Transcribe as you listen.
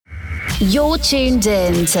You're tuned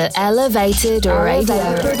in to Elevated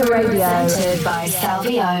Radio, presented by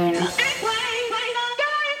Salvione.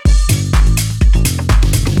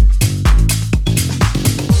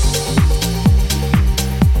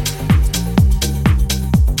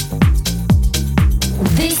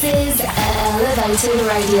 This is Elevated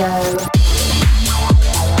Radio.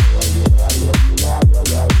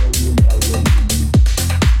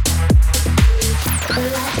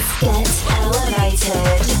 Let's get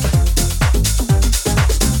elevated.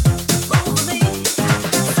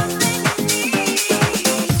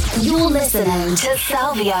 You're listening to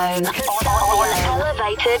Salvione on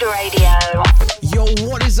Elevated Radio. Yo,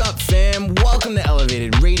 what is up, fam? Welcome to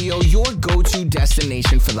Elevated Radio, your go-to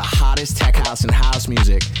destination for the hottest tech house and house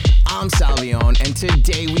music. I'm Salvione, and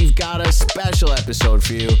today we've got a special episode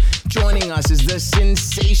for you. Joining us is the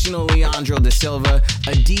sensational Leandro Da Silva,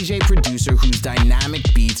 a DJ producer whose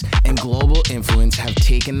dynamic beats and global influence have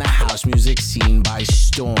taken the house music scene by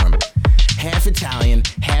storm. Half Italian,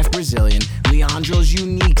 half Brazilian, Leandro's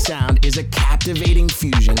unique sound is a captivating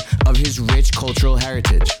fusion of his rich cultural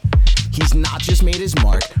heritage. He's not just made his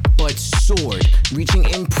mark, but soared, reaching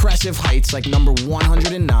impressive heights like number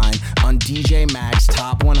 109 on DJ Mag's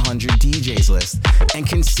Top 100 DJs list, and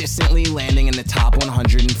consistently landing in the top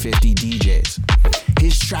 150 DJs.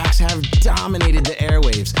 His tracks have dominated the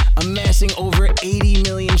airwaves, amassing over 80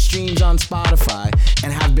 million streams on Spotify,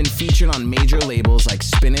 and have been featured on major labels like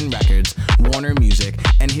Spinnin' Records, Warner Music,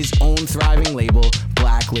 and his own thriving label,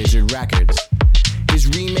 Black Lizard Records. His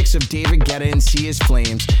remix of David Guetta and Sia's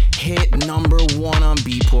Flames hit number 1 on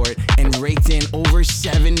Beatport and raked in over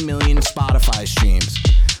 7 million Spotify streams.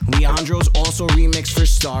 Leandro's also remixed for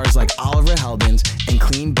stars like Oliver Heldens and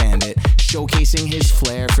Clean Bandit, showcasing his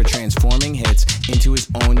flair for transforming hits into his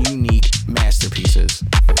own unique masterpieces.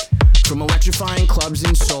 From electrifying clubs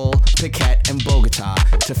in Seoul, Phuket, and Bogota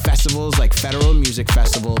to festivals like Federal Music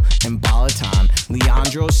Festival and Balaton,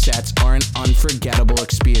 Leandro's sets are an unforgettable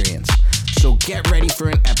experience. So get ready for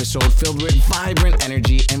an episode filled with vibrant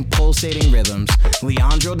energy and pulsating rhythms.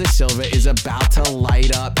 Leandro Da Silva is about to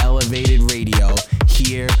light up Elevated Radio.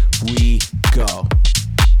 Here we go.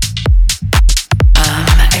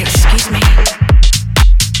 Excuse me.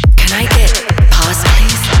 Can I get past,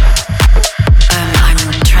 please? I'm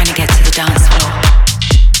trying to get to the dance floor.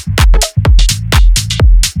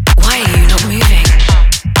 Why are you not moving?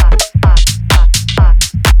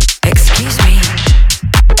 Excuse me.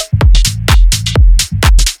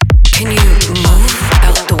 Can you move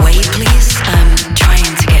out the way, please? I'm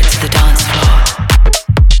trying to get to the dance floor.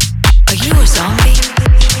 Are you a zombie?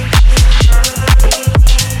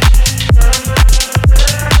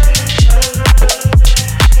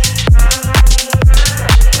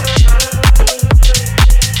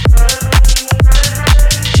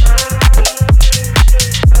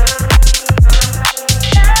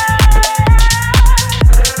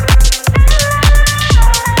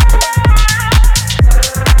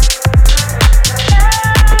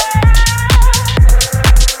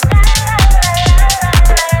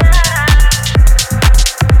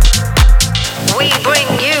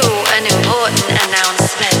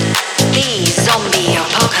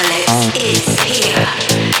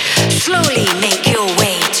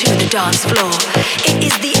 Dance floor. It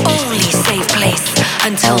is the only safe place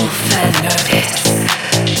until further notice.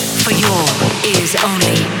 For your is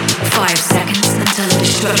only 5 seconds until the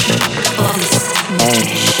destruction of this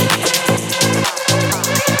finish.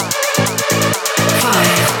 5,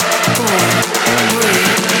 4, 3,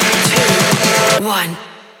 2, 1.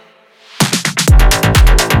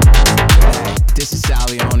 This is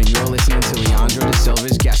Salvione, and you're listening to Leandro Da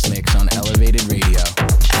Silva's guest mix on Elevated Radio.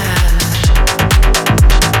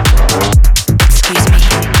 Excuse me.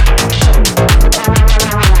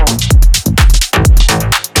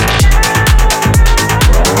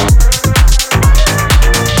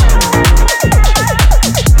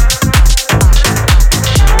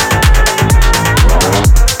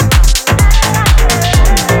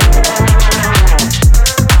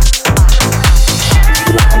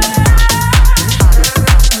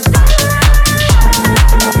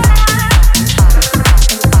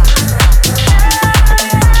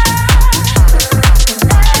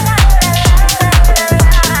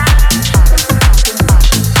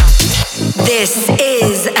 This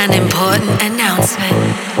is an important announcement.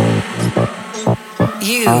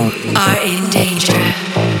 You are in danger.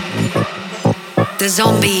 The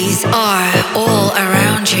zombies are all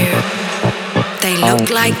around you. They look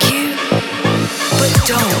like you, but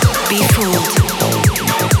don't be fooled.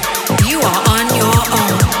 You are on your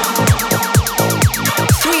own.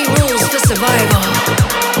 3 rules for survival.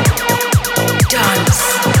 Dance.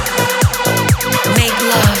 Make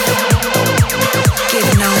love.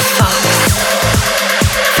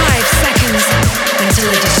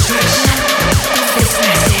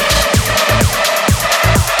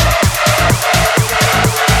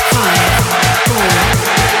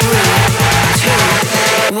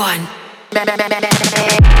 one.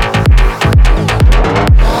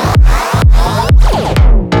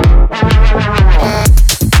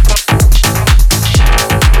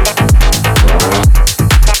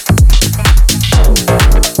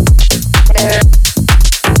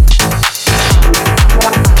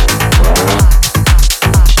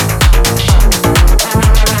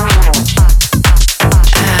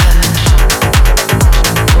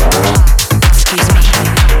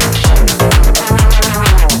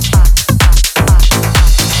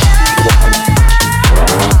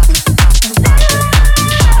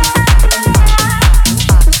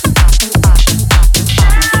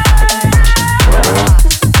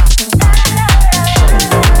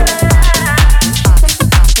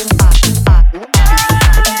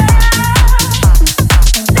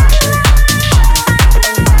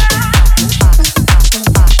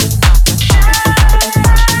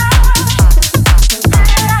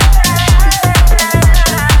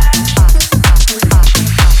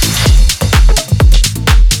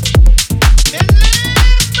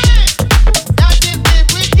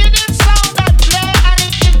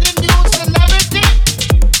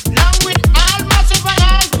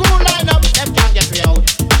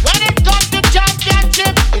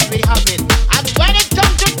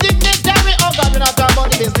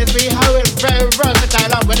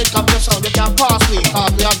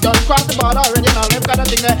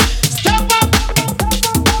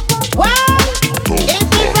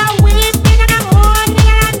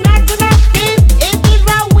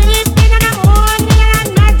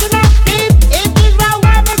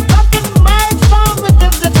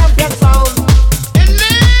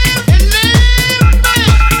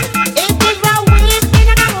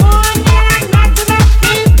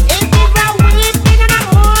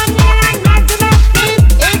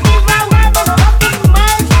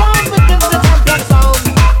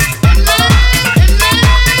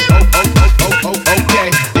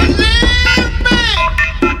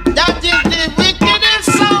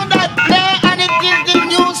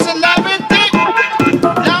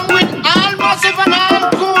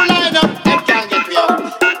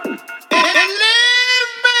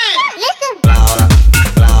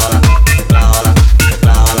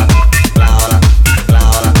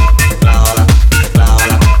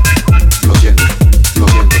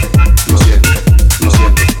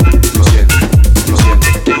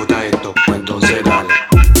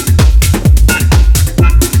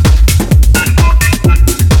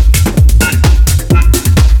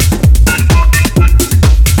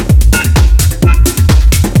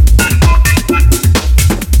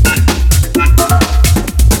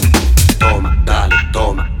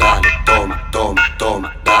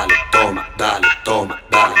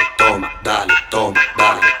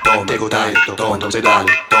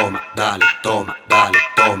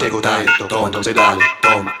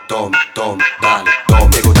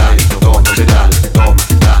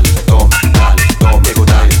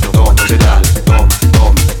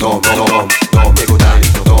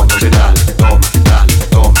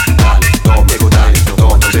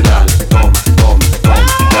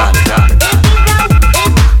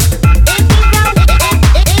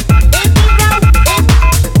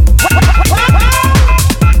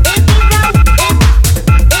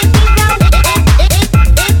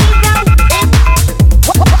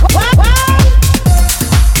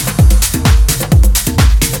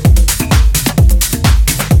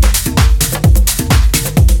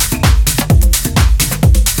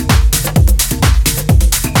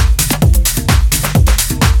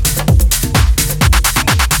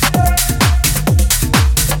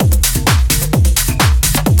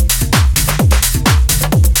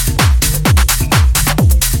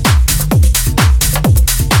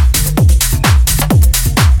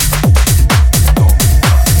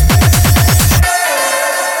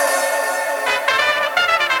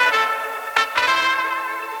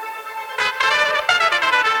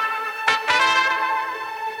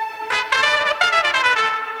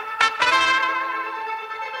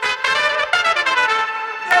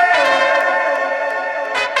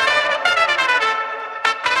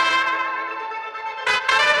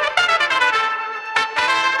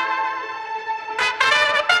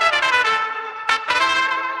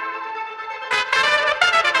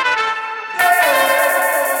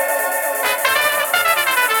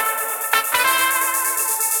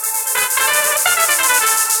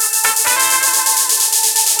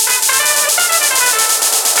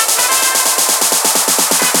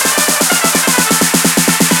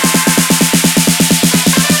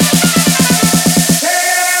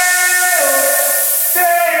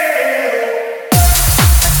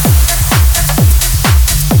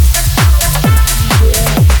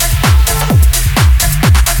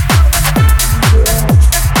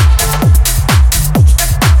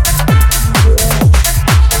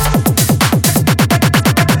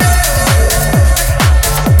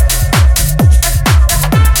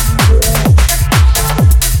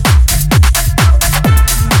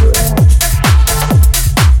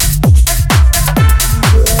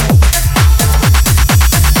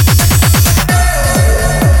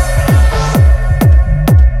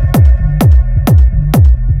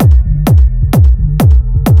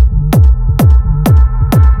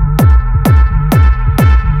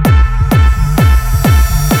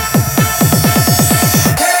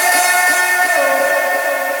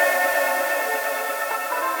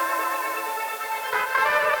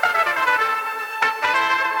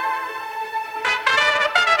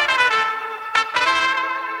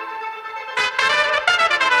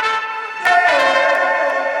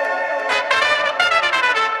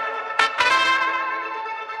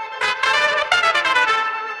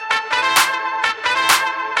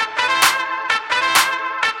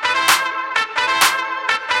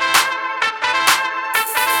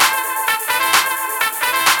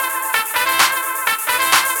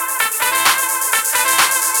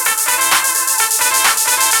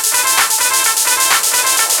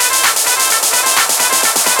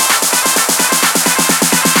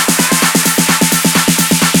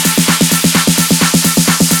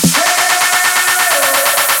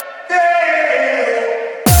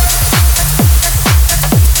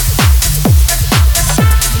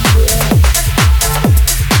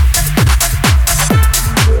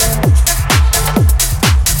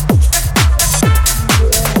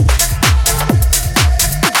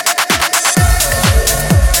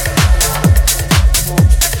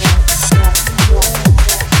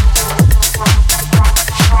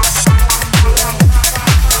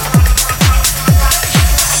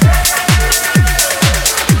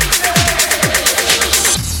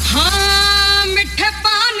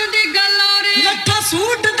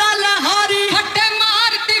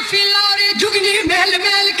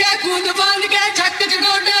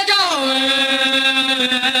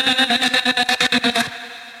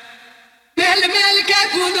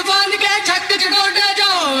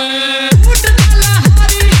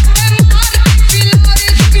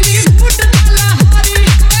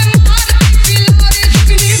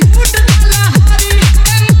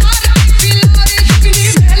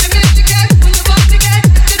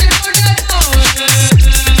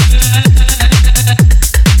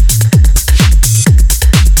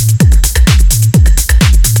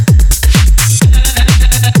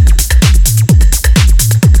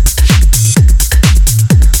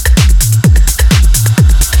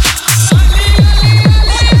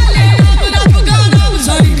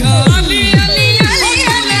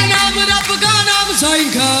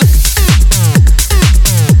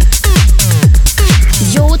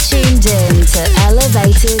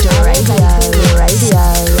 Elevated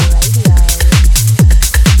Radio.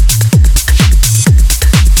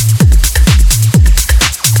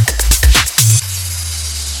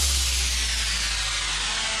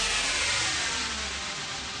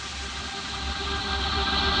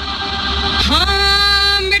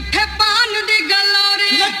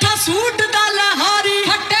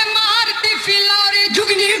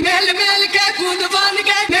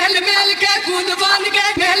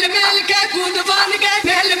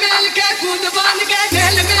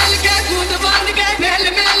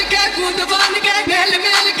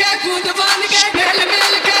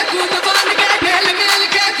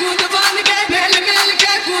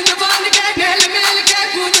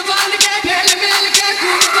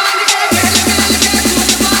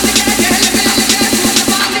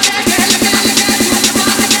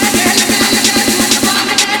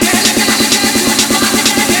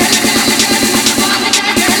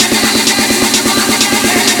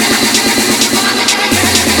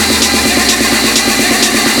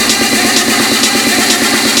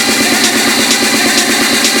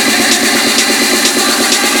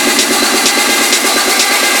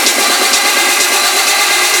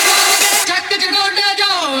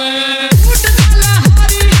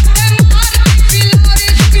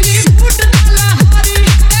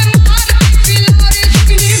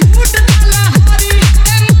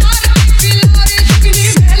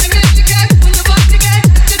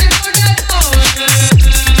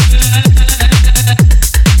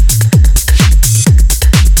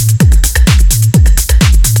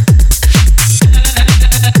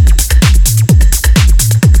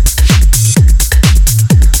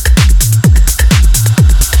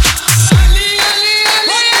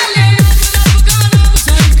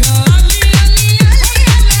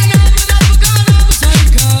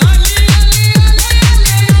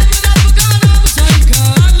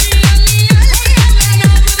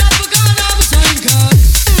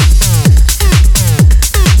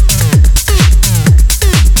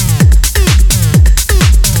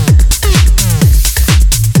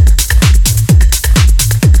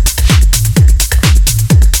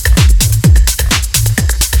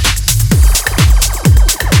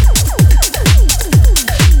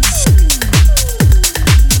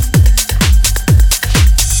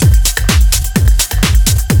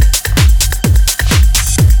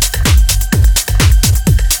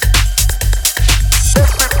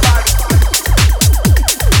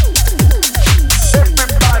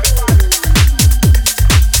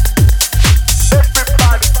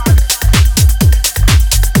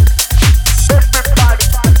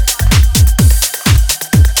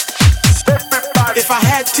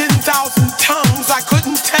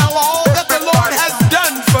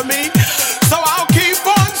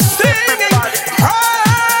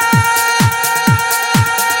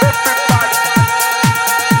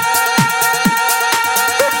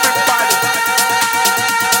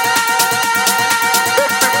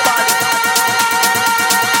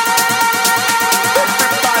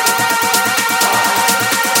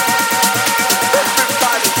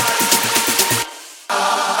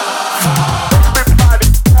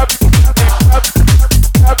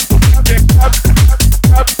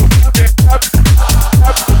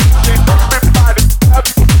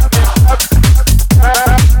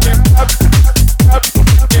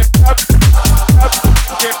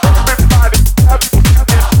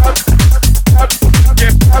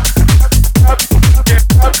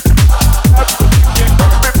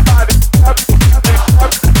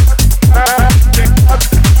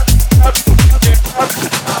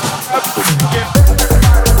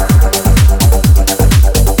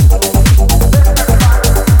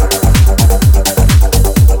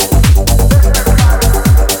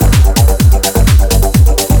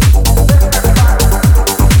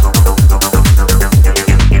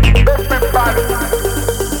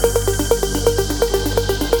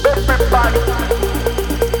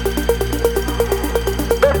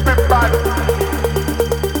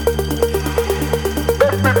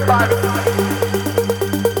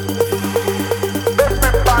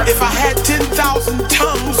 If I had 10,000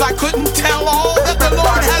 tongues, I couldn't tell all that the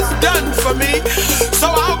Lord has done for me. So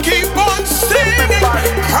I'll keep on singing.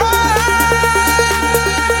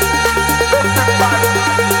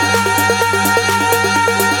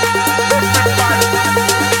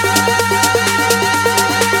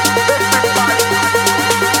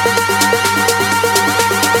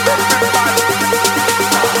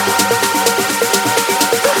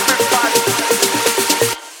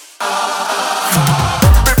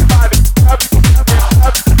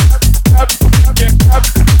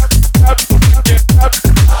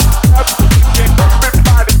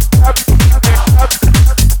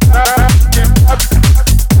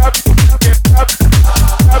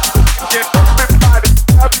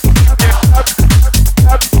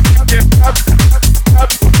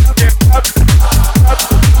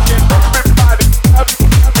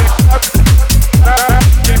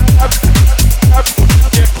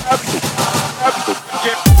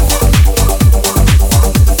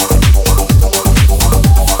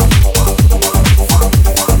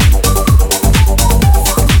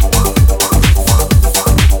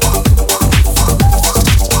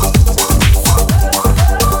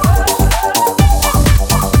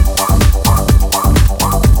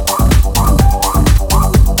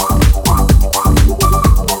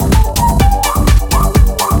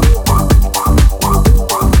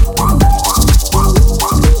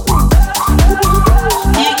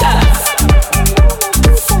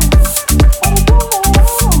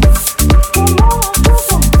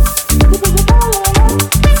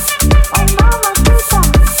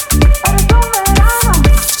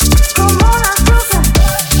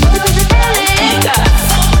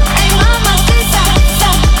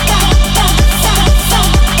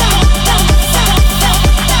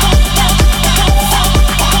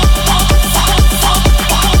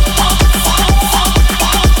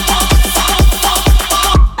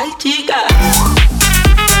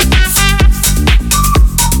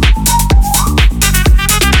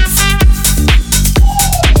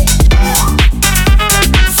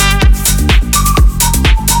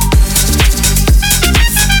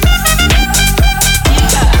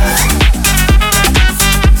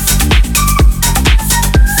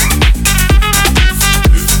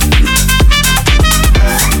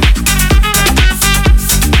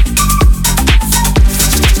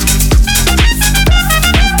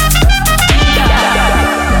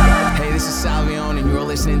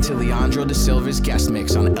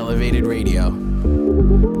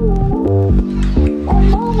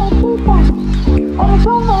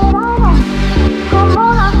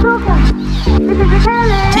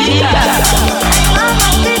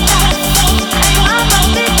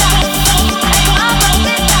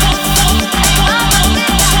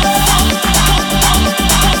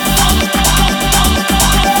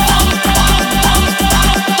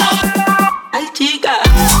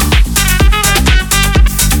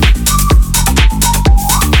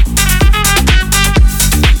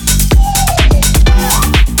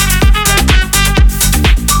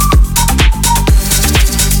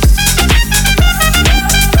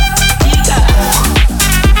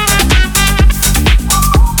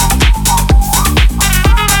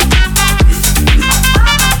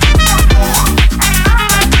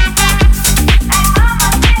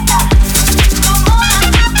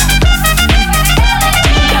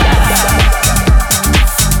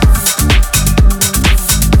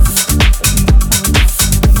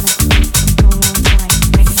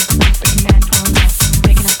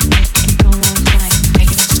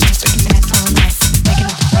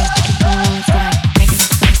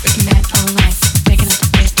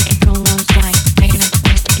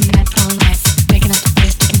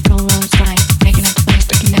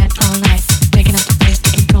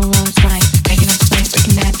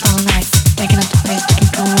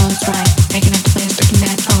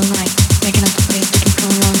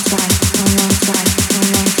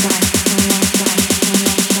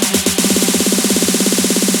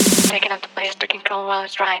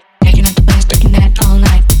 roads right. Taking up the place, taking that all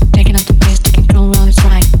night. Taking up the place, taking control roads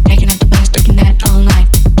right. Taking up the place, taking that all night.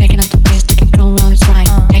 Taking up the place, taking control roads right.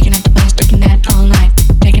 Taking up the place, taking that all night.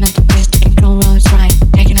 Taking up the place, taking control roads right.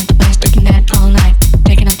 Taking up the place, taking that all night.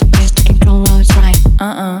 Taking up the place, taking control roads right.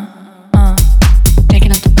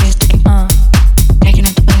 Taking up the place, taking taking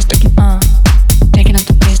up the place, taking taking up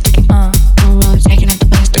the place, taking control roads. Taking up the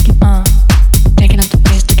place, taking taking up the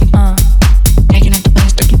place, taking taking up the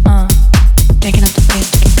place, taking taking up the place,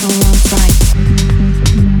 taking control roads right.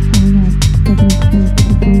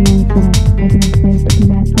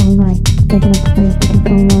 Taking up the place, taking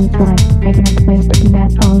control roads right. Taking up the place, taking that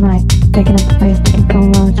all night. Taking up the place, taking control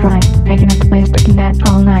roads right. Taking up the place, taking that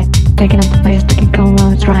all night. Taking up the place, taking control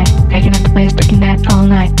roads right. Taking up the place, taking that all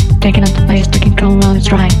night. Taking up the place, taking control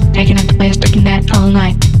roads right. Taking up the place, taking that all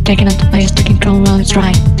night. Taking up the place, taking control roads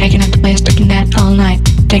right. Taking up the place, taking that all night.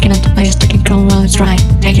 Taking up the place, taking control roads right.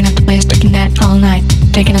 Taking up the place, taking that all night.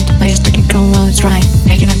 Taking up the place, taking control roads right.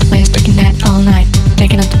 Taking up the place, taking that all night.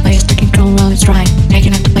 Taking up the place, taking control roads right.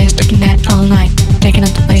 Taking up the place, taking that all night. Taking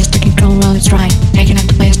up the place, taking control roads right. Taking up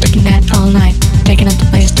the place, taking that all night. Taking up the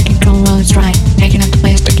place, taking control roads right. Taking up the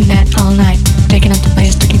place, taking that all night. Taking up the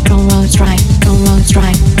place, taking control roads right. Control roads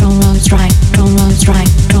right. Control roads right. Control roads right.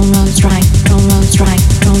 Control roads right. Control roads right.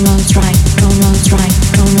 Control roads right. Control roads right.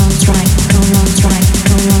 Control roads right. Control roads right.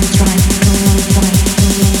 Control roads right. Control roads right.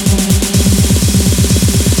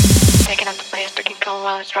 Taking up the place, taking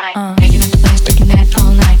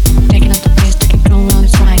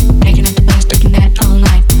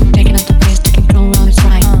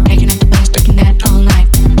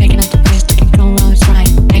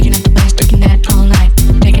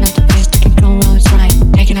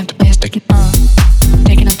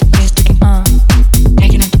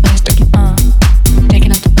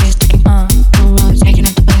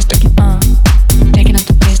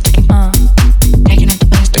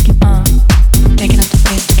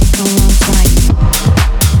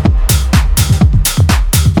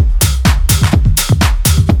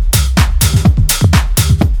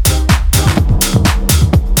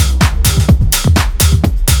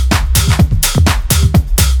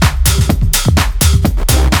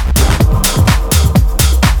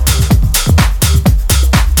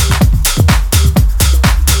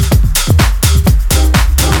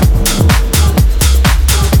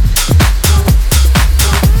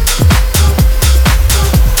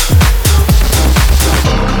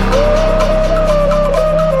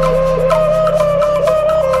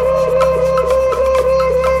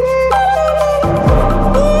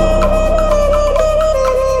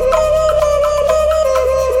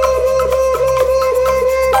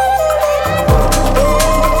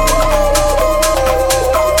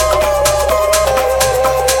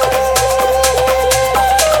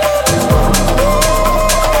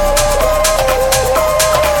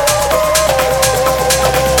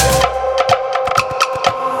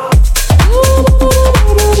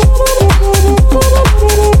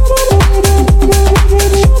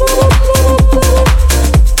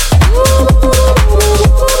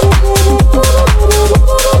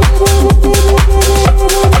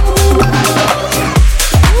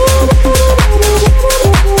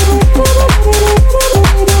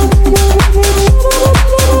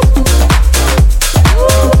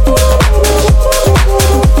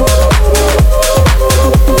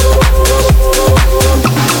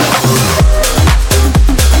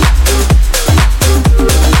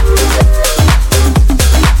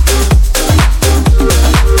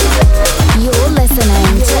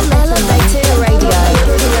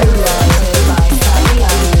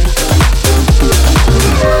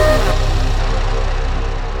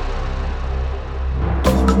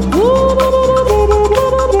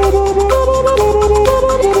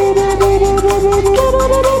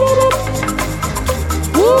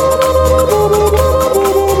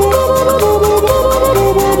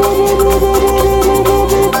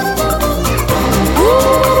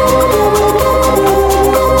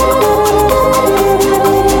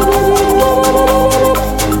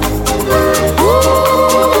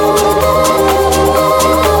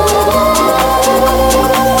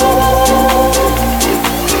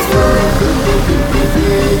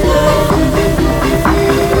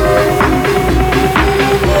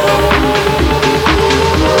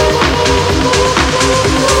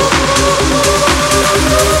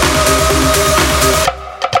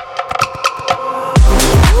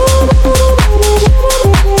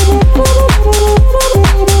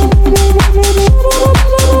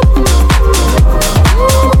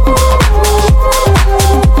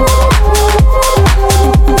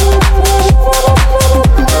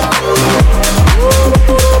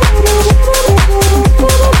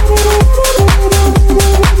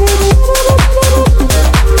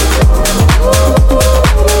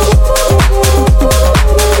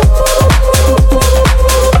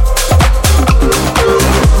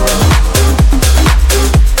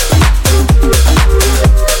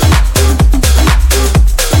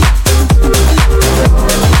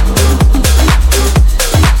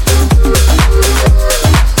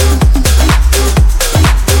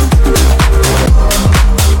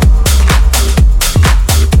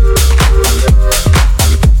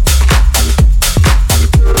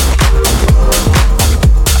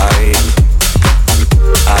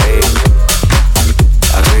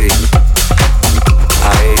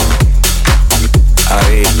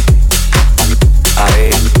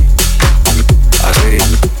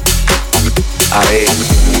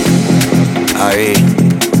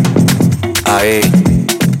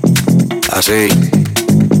Así,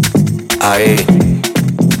 ahí,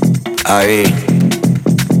 ahí,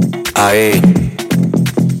 ahí,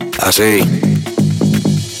 así,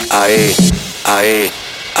 ahí, ahí,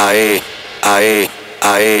 ahí, ahí,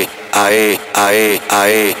 ahí. Ahí, ahí, ahí,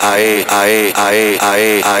 ahí,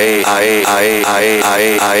 ahí, ahí, ahí, ahí, ahí, ahí,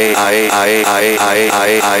 ahí, ahí,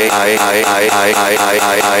 ahí, ahí,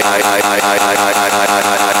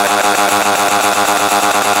 ahí, ahí,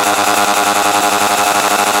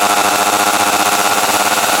 ahí,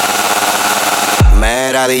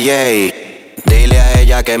 Mira DJ, dile a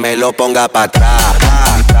ella que me lo ponga pa' atrás.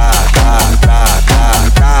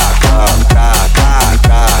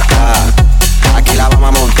 Aquí la vamos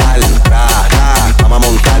a montar, vamos a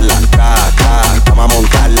montarla, vamos a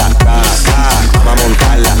montarla, vamos a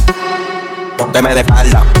montarla. Pónteme de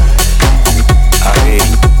espalda. Ahí,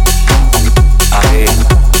 ahí,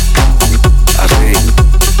 así.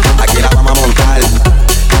 Aquí la vamos a montar.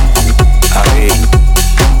 Ahí,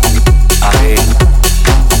 ahí,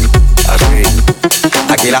 así.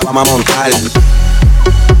 Aquí la vamos a montar.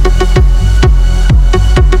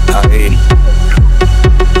 Ahí.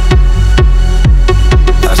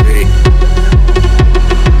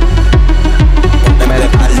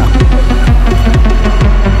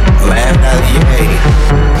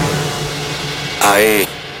 Ahí,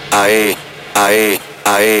 ahí,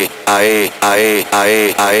 ahí, ahí, ahí, ahí,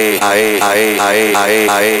 ahí, ahí, ahí,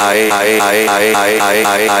 ahí, ahí, ahí, ahí,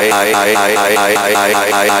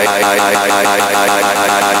 ahí, ahí, ahí,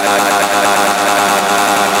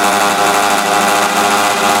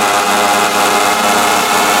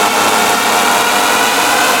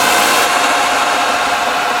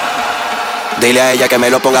 dile a ella que me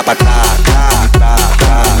lo ponga para atrás.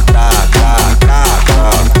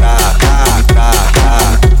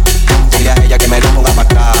 Dile a ella que me lo ponga para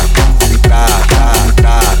atrás.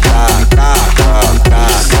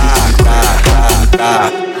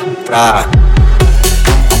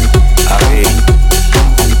 Ahí,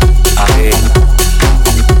 ahí,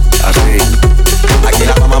 así. Aquí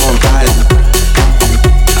la vamos a montar.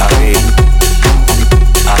 Ahí,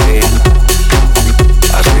 ahí,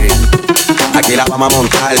 así. Aquí la vamos a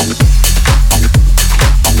montar.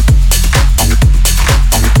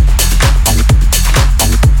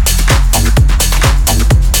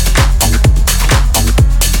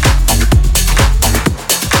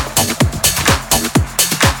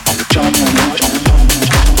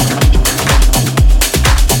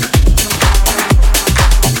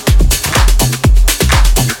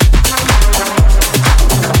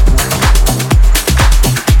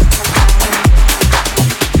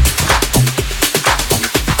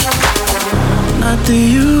 The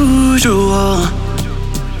usual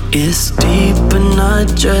is deep and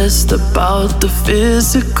not just about the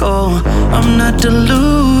physical. I'm not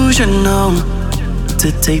delusional.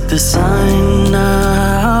 To take the sign,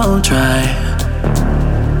 I'll try.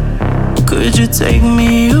 Could you take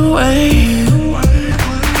me away?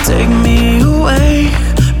 Take me away,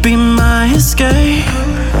 be my escape.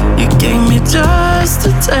 You gave me just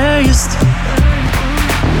a taste,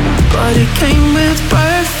 but it came with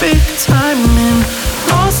perfect timing.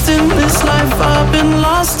 Lost in this life, I've been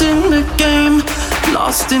lost in the game.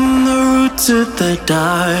 Lost in the route to the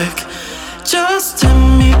dark. Just tell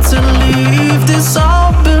me to leave this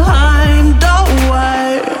all behind. Oh,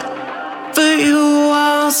 why? For you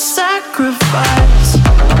I'll sacrifice.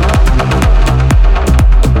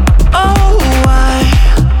 Oh, why?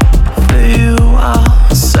 For you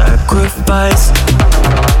I'll sacrifice.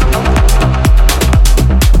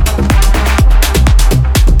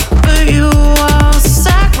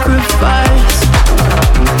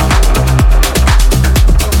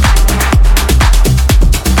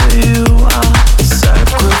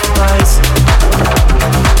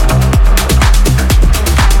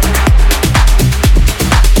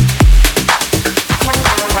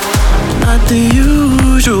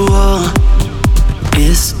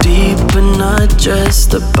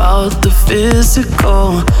 Just about the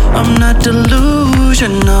physical. I'm not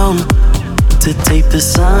delusional. To take the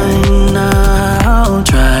sign, I'll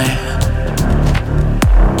try.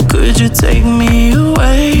 Could you take me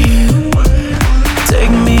away? Take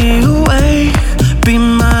me away, be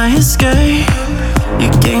my escape. You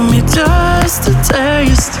gave me just a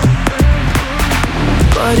taste,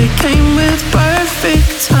 but it came with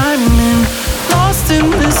perfect timing. Lost in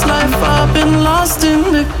this life, I've been lost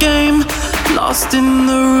in the game. Lost in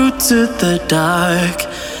the route to the dark.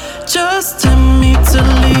 Just tell me to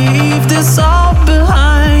leave this all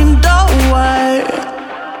behind. Oh, why?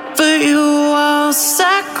 For you I'll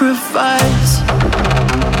sacrifice.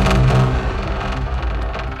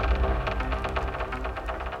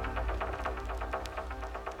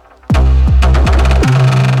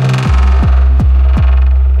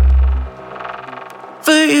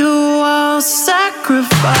 I'll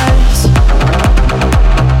sacrifice.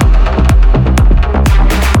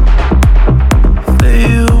 For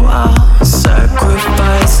you I'll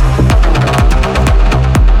sacrifice.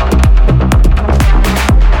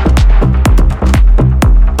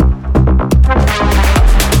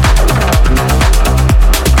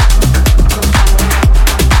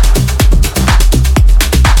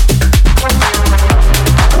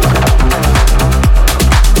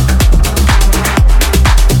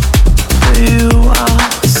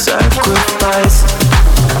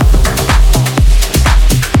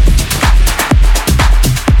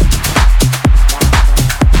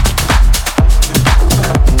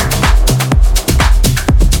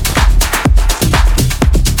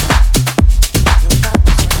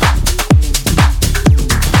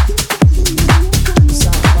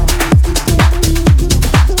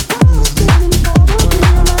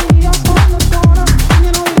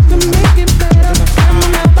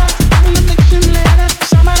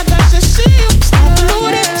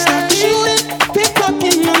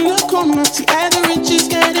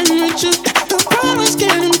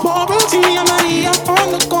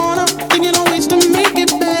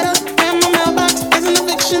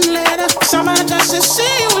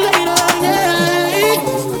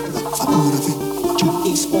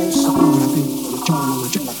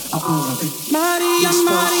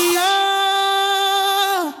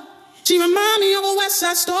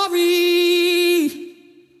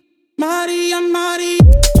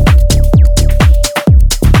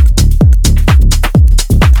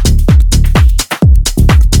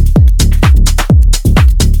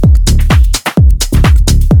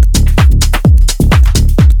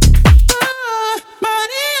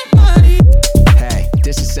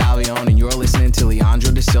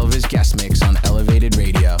 Leandro Da Silva's guest mix on Elevated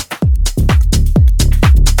Radio.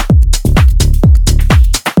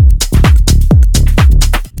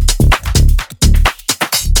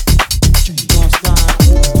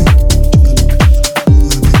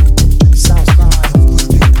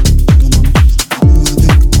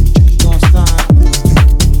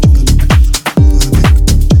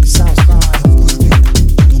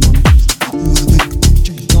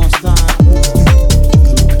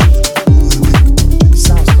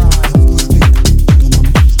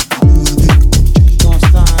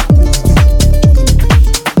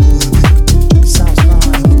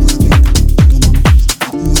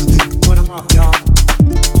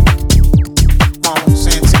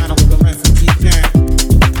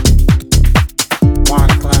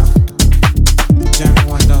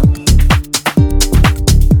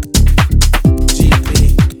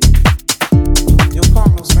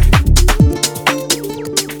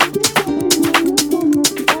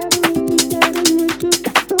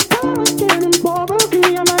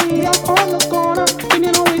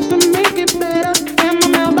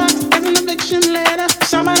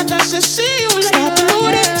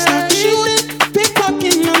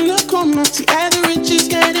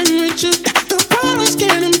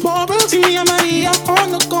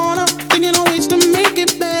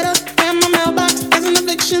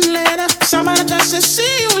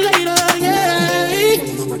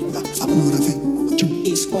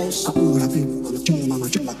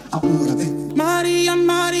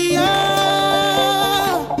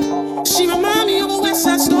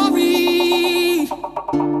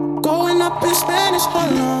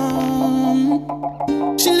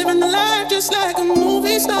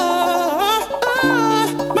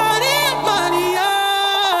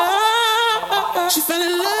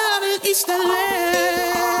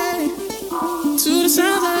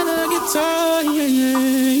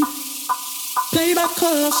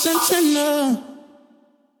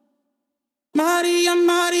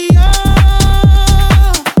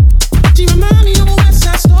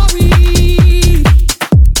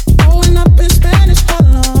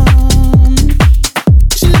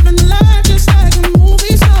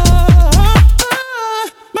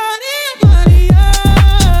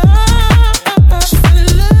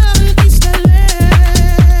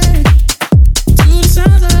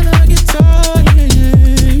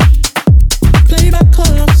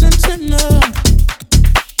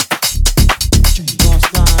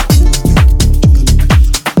 Stop.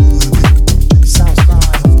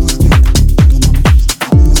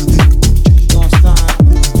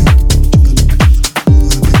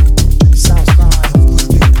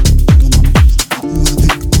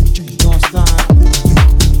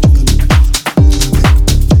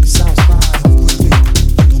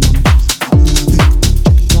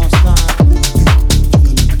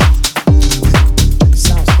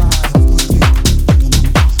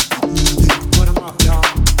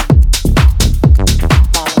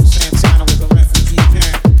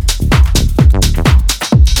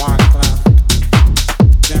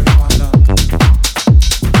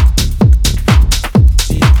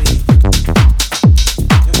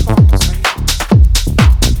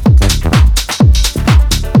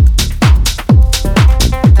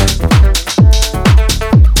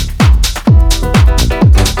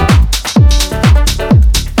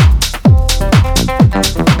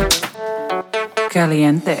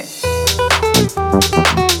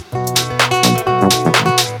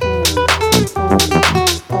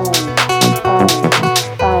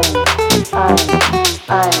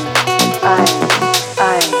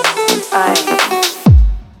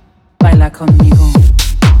 Baila conmigo.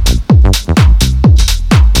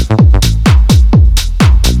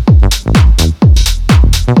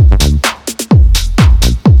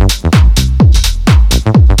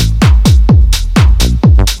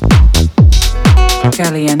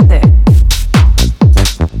 Caliente.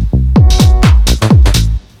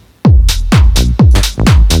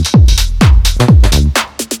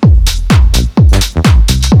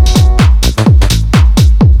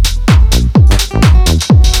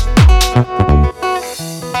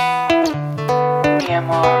 Mi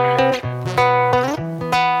amor.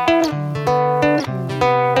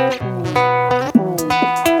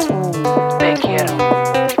 Te quiero.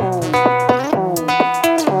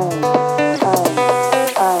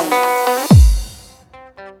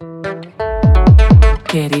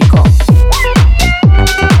 Qué rico.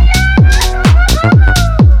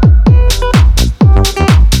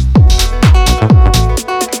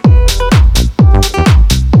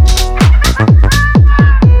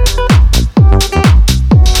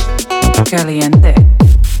 Caliente.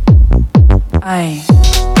 Ay,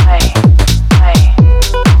 ay, ay.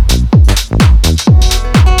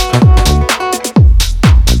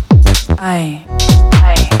 Ay,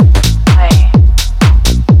 ay, ay.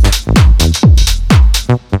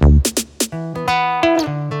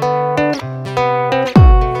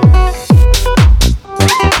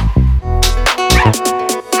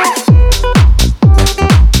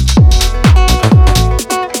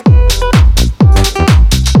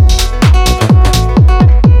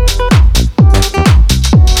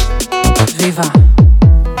 Viva.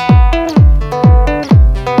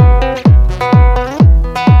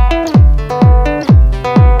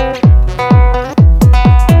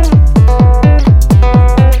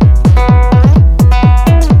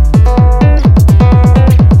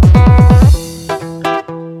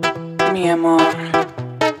 Mi amor,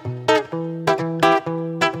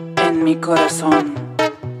 en mi corazón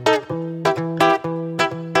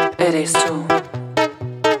eres tú.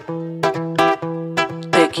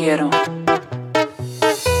 Te quiero.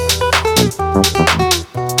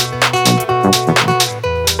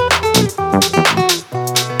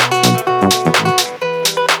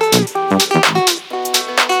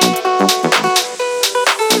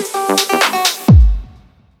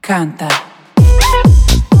 Canta.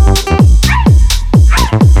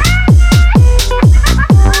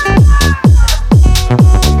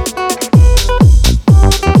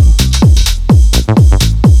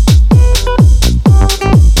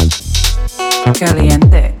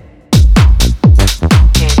 Caliente.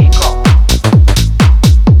 Qué rico.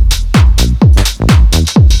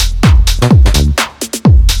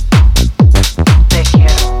 Te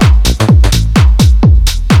quiero.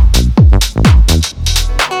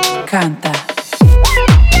 Canta.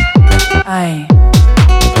 Ay.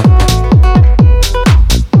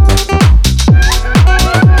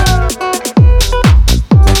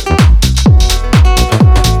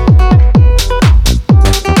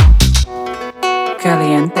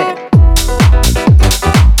 Caliente.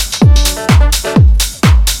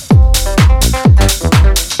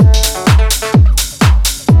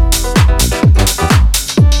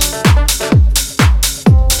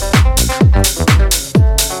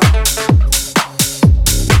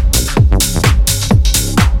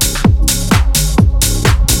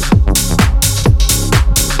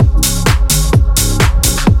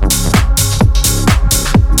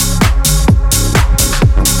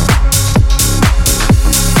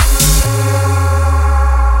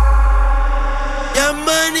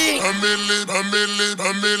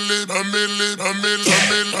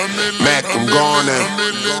 Mac, I'm gone now.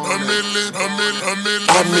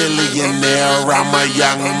 A millionaire, I'm a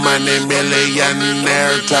young money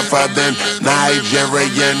millionaire, tougher than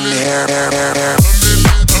Nigerian hair.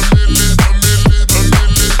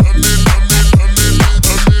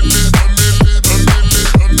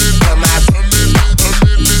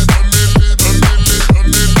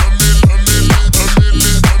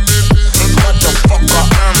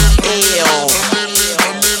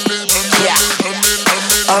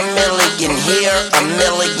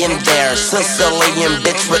 Sicilian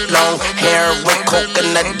bitch with long hair, with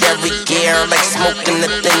coconut dairy gear, like smoking the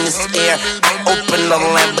thinnest air. I open the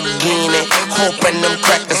Lamborghini, hoping them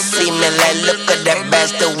crackers see me. Like, look at that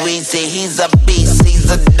bastard Weezy. He's a beast, he's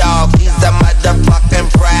a dog, he's a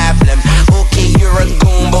motherfucking problem. Okay, you're a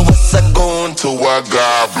goon, but what's a goon to a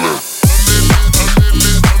goblin?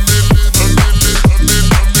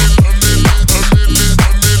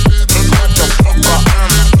 What the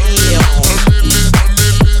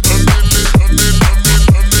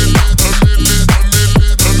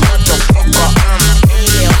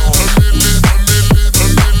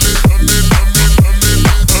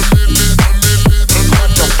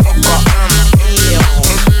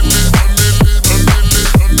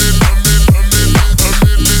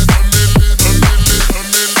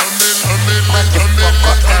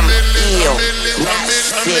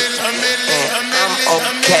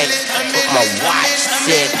my watch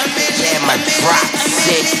sick, yeah, my drop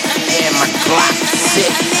sick, yeah, my Glock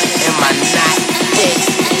sick, and my night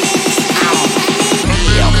dick.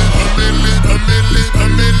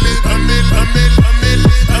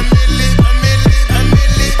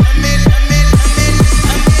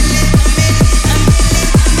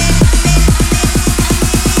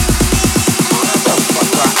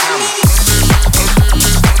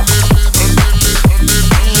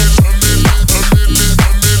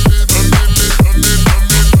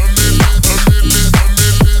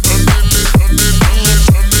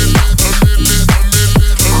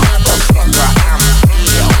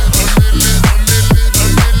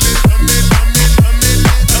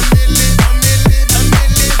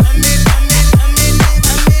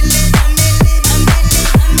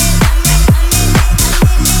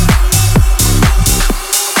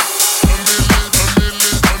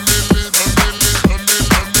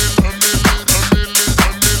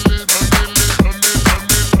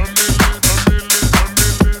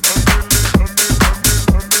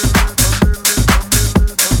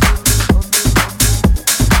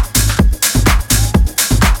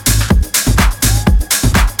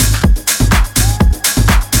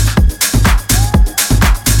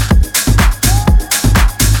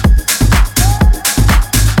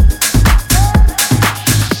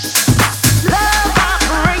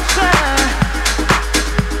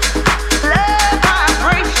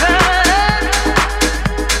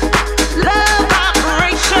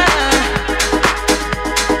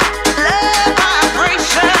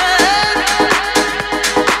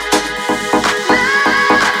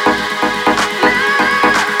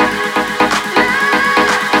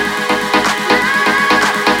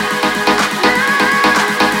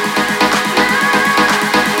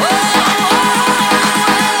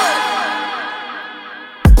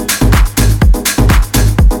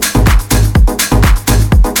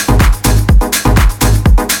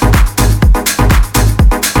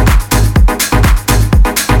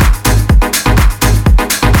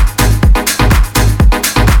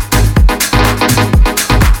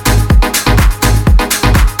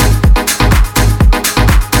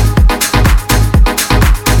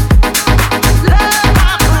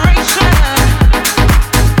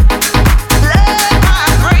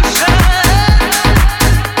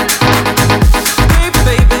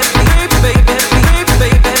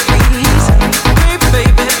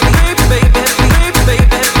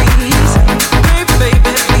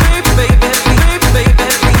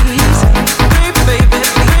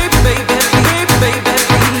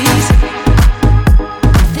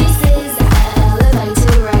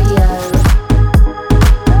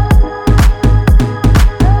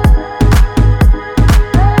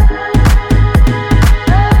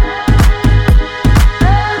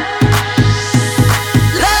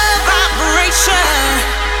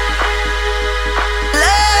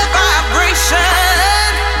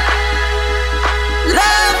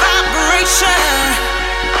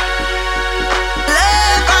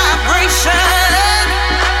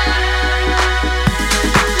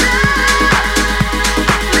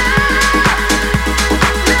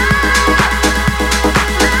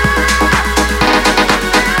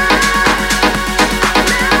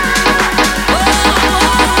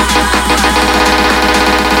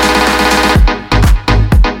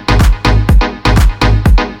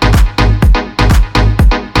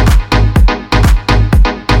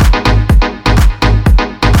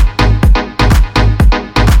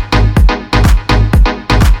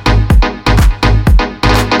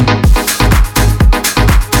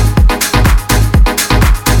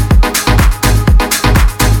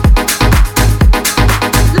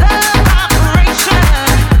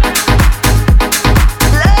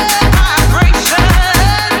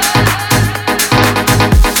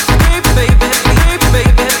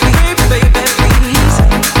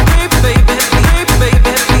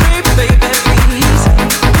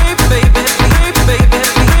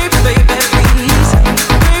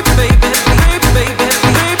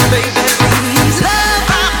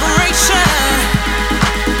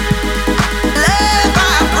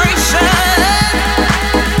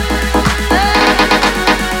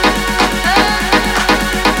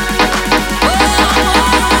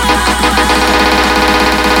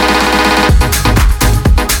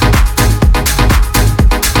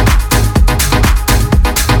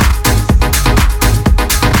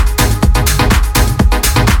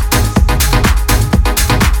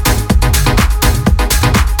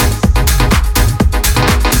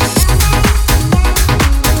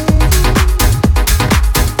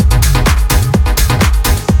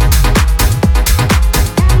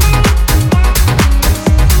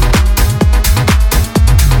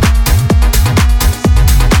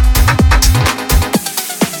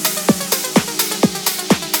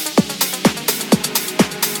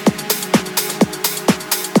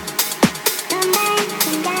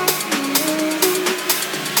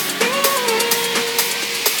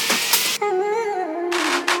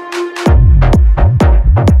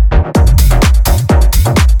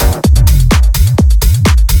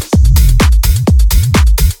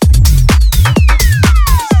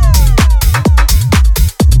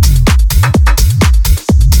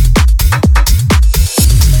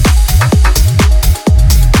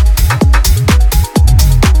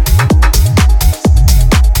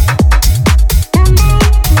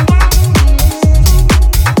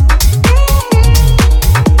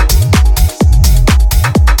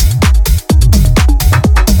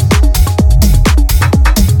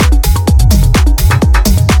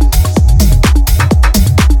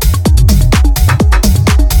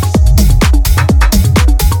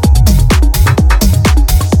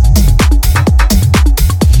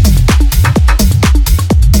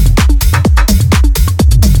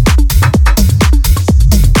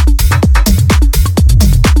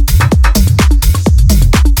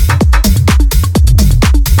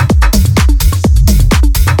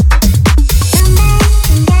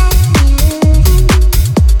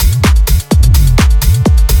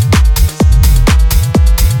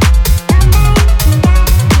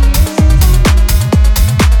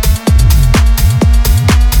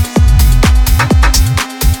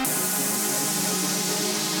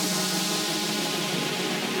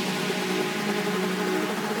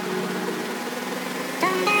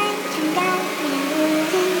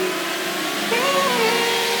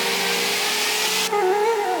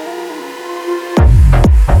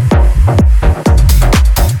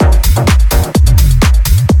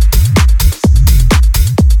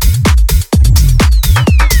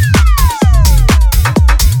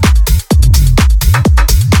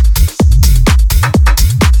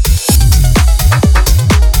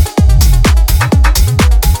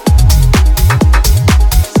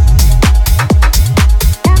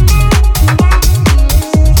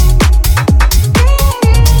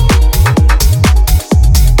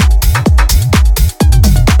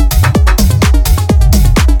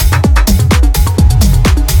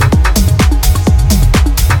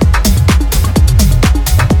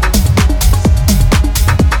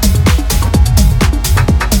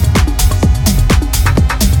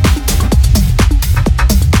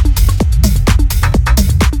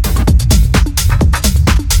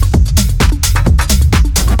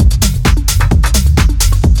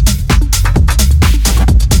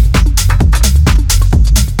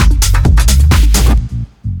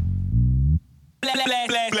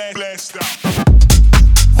 Blast out.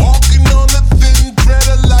 Walking on a thin thread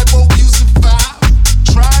of life, hope you survive.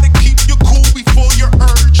 Try to keep you cool before your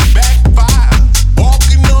urge backfires.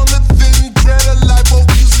 Walking on a thin thread of life, hope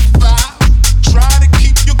you survive. Try to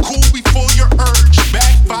keep you cool before your urge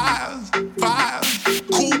backfires.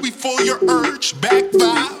 Cool before your urge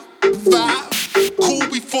backfires. Cool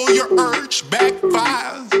before your urge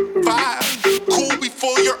backfires. Cool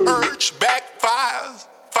before your urge backfires.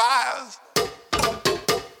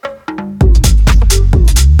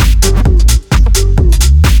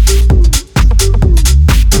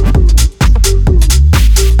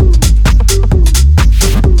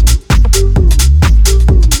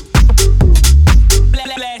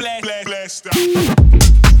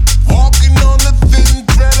 Walking on a thin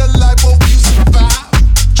thread of life, hope you survive.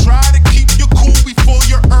 Try to keep you cool before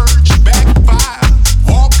your urge backfires.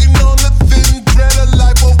 Walking on a thin thread of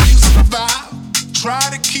life, hope you survive. Try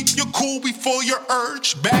to keep you cool before your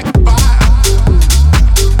urge backfires.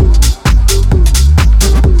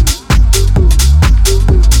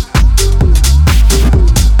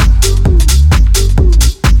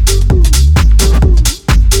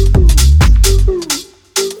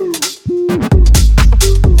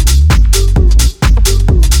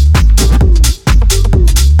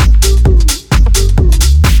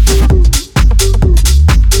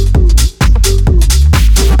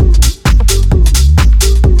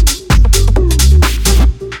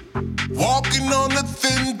 Walking on a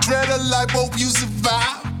thin thread of life, hope you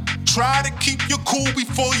survive. Try to keep you cool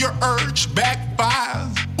before your urge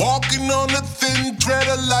backfires. Walking on a thin thread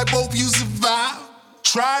of life, hope you survive.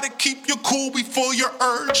 Try to keep you cool before your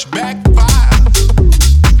urge backfires.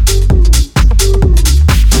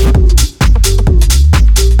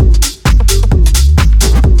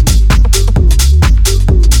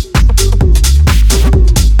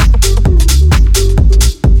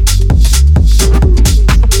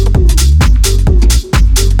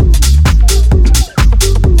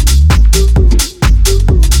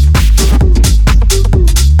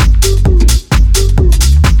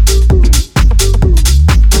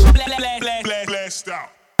 Blast out.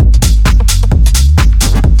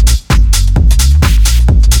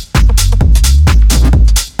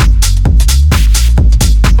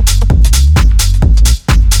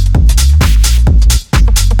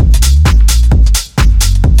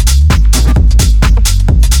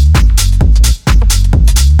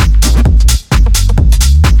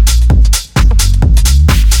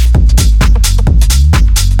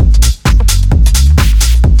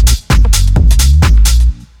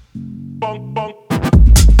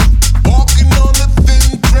 Walking on a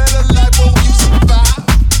thin thread of life, hope you survive.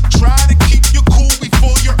 Try to keep you cool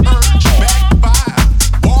before your urge backfires.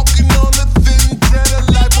 Walking on a thin thread of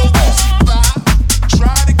life, hope you survive.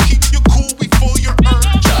 Try to keep you cool before your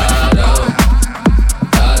urge backfires.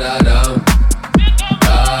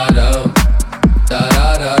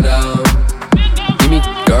 Give me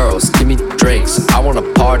girls, give me drinks. I wanna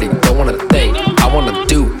party, don't wanna think. I wanna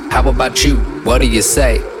do. How about you? What do you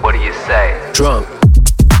say? What do you say? Drunk.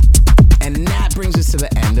 And that brings us to the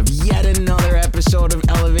end of yet another episode of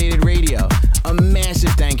Elevated Radio. A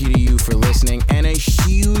massive thank you to you for listening, and a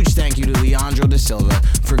huge thank you to Leandro Da Silva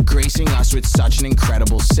for gracing us with such an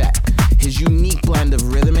incredible set. His unique blend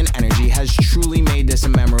of rhythm and energy has truly made this a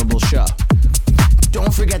memorable show.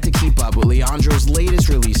 Don't forget to keep up with Leandro's latest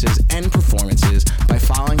releases and performances by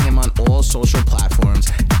following him on all social platforms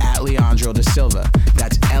at Leandro Da Silva.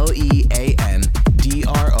 That's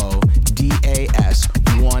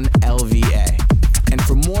LeandroDas1LVA. And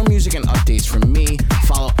for more music and updates from me,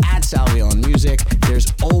 follow at Salvione Music. There's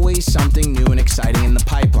always something new and exciting in the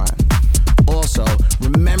pipeline. Also,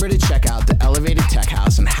 remember to check out the Elevated Tech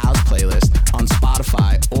House and House playlist on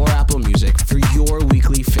Spotify or Apple Music for your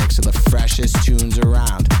weekly fix of the freshest tunes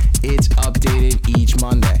around. It's updated each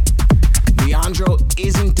Monday. Leandro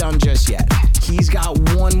isn't done just yet. He's got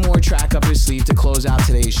one more track up his sleeve to close out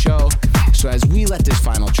today's show. So as we let this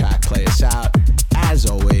final track play us out, as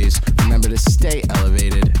always, remember to stay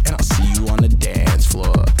elevated, and I'll see you on the dance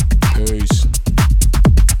floor. Peace.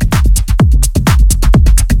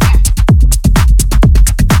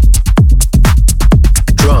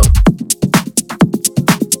 Drunk.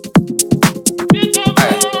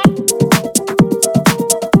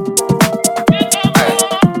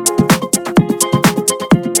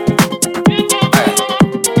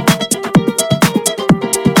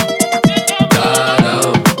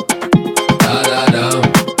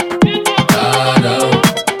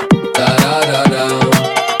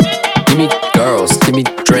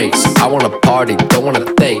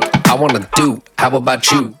 wanna do. How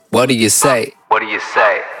about you? What do you say? What do you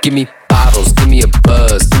say? Give me bottles, give me a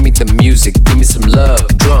buzz, give me the music, give me some love.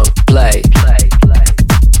 Drunk, play.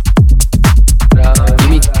 Give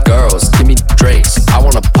me girls, give me drinks. I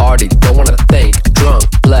wanna party, don't wanna think. Drunk,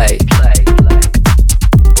 play.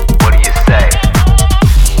 What do you say?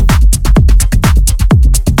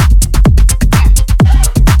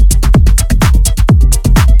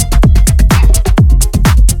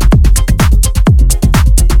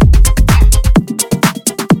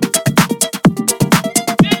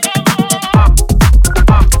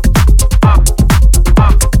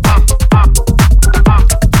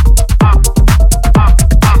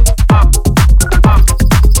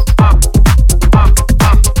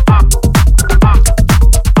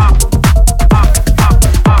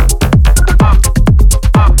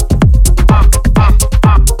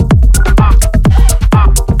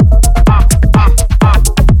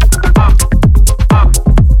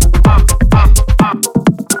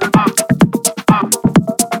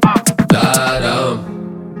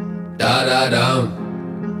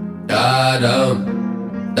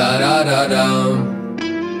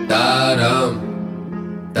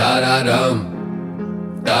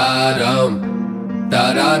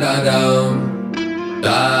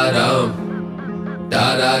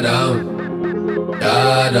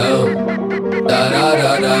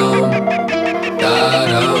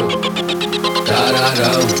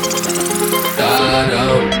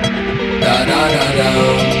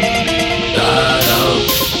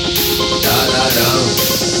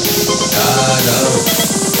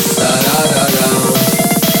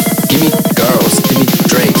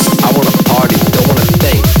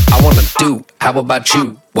 How about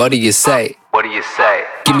you? What do you say? What do you say?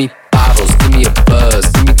 Give me bottles, give me a buzz,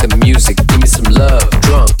 give me the music, give me some love.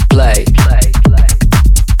 Drunk, play.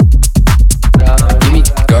 Give me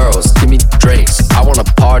girls, give me drinks. I wanna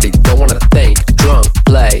party, don't wanna think. Drunk,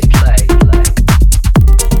 play.